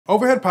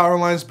Overhead power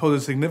lines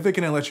pose a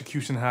significant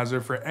electrocution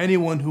hazard for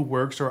anyone who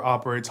works or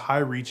operates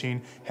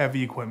high-reaching,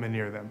 heavy equipment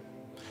near them.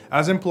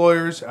 As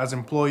employers, as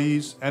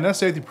employees, and as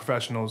safety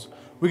professionals,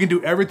 we can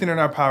do everything in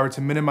our power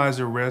to minimize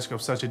the risk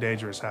of such a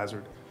dangerous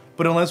hazard.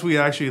 But unless we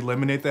actually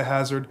eliminate the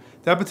hazard,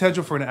 that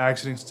potential for an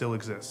accident still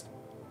exists.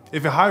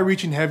 If a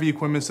high-reaching heavy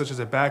equipment such as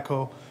a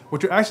backhoe were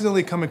to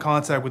accidentally come in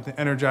contact with an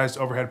energized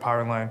overhead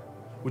power line,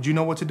 would you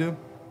know what to do?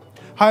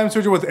 Hi, I'm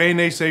Sergio with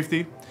A&H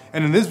Safety,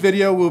 and in this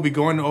video we'll be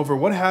going over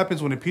what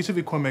happens when a piece of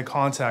equipment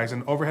contacts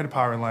an overhead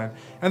power line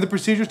and the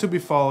procedures to be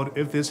followed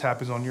if this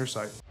happens on your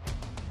site.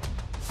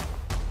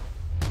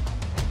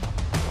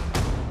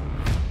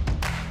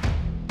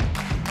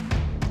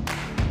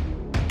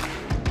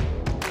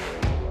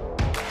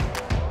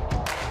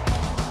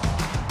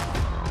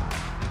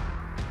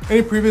 In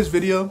a previous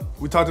video,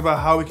 we talked about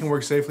how we can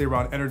work safely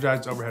around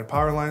energized overhead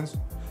power lines,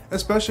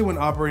 especially when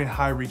operating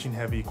high-reaching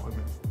heavy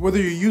equipment. Whether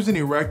you use an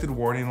erected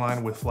warning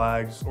line with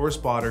flags or a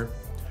spotter,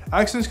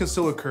 accidents can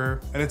still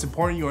occur, and it's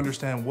important you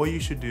understand what you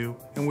should do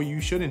and what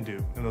you shouldn't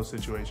do in those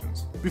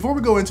situations. Before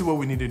we go into what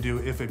we need to do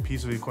if a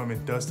piece of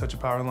equipment does touch a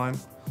power line,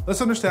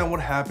 let's understand what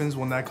happens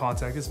when that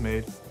contact is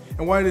made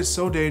and why it is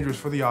so dangerous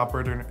for the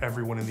operator and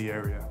everyone in the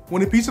area.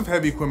 When a piece of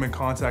heavy equipment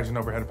contacts an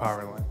overhead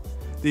power line,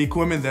 the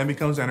equipment then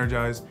becomes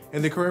energized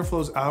and the current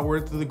flows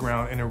outward through the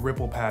ground in a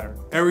ripple pattern.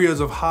 Areas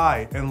of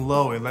high and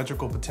low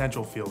electrical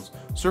potential fields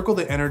circle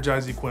the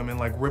energized equipment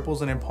like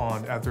ripples in a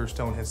pond after a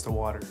stone hits the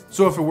water.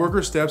 So if a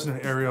worker steps in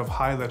an area of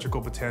high electrical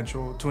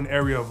potential to an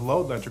area of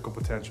low electrical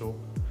potential,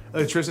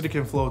 electricity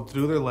can flow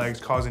through their legs,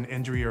 causing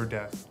injury or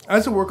death.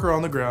 As a worker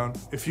on the ground,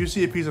 if you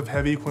see a piece of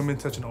heavy equipment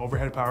touch an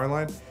overhead power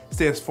line,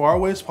 stay as far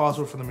away as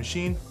possible from the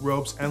machine,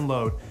 ropes, and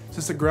load,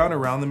 since the ground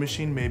around the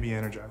machine may be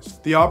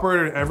energized. The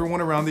operator and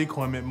everyone around the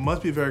equipment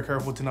must be very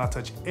careful to not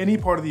touch any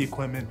part of the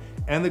equipment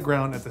and the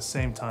ground at the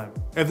same time.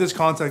 If this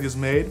contact is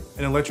made,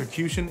 an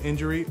electrocution,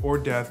 injury, or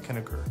death can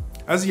occur.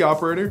 As the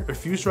operator,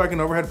 if you strike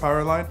an overhead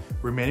power line,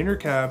 remain in your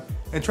cab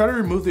and try to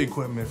remove the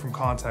equipment from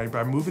contact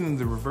by moving in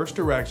the reverse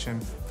direction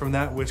from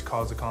that which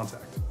caused the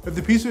contact. If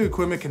the piece of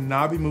equipment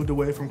cannot be moved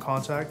away from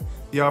contact,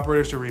 the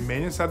operator should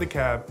remain inside the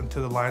cab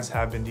until the lines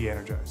have been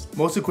de-energized.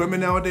 Most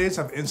equipment nowadays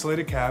have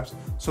insulated cabs,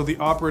 so the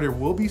operator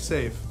will be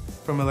safe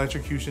from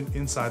electrocution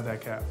inside that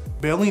cab.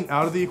 Bailing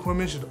out of the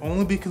equipment should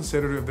only be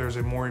considered if there's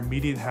a more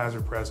immediate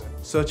hazard present,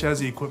 such as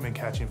the equipment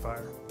catching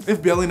fire.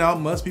 If bailing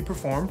out must be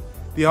performed,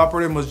 the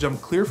operator must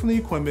jump clear from the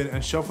equipment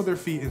and shuffle their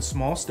feet in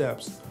small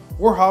steps,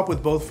 or hop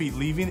with both feet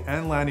leaving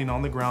and landing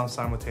on the ground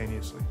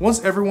simultaneously.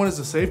 Once everyone is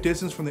a safe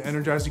distance from the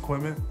energized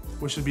equipment,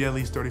 which should be at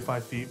least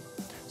 35 feet,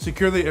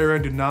 secure the area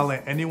and do not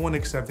let anyone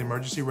except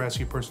emergency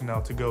rescue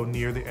personnel to go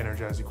near the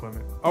energized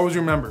equipment. Always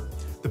remember,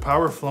 the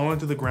power flowing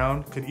to the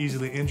ground could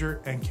easily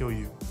injure and kill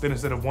you. Then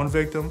instead of one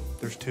victim,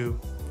 there's 2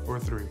 or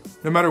 3.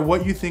 No matter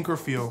what you think or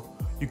feel,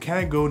 you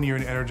can't go near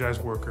an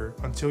energized worker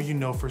until you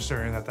know for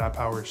certain that that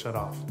power is shut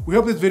off. We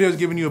hope this video has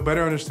given you a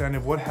better understanding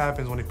of what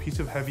happens when a piece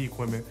of heavy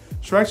equipment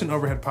strikes an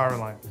overhead power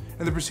line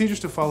and the procedures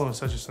to follow in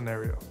such a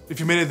scenario. If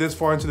you made it this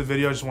far into the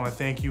video, I just want to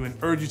thank you and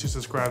urge you to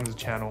subscribe to the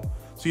channel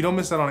so you don't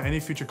miss out on any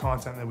future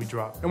content that we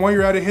drop. And while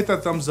you're at it, hit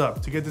that thumbs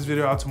up to get this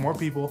video out to more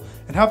people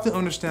and help them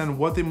understand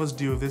what they must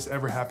do if this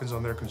ever happens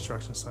on their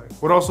construction site.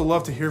 Would also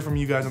love to hear from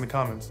you guys in the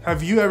comments.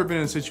 Have you ever been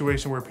in a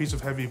situation where a piece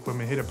of heavy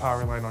equipment hit a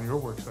power line on your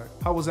work site?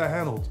 How was that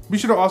handled? Be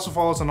sure to also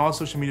follow us on all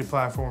social media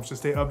platforms to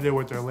stay updated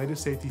with our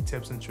latest safety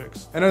tips and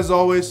tricks. And as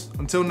always,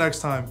 until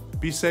next time,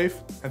 be safe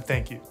and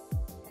thank you.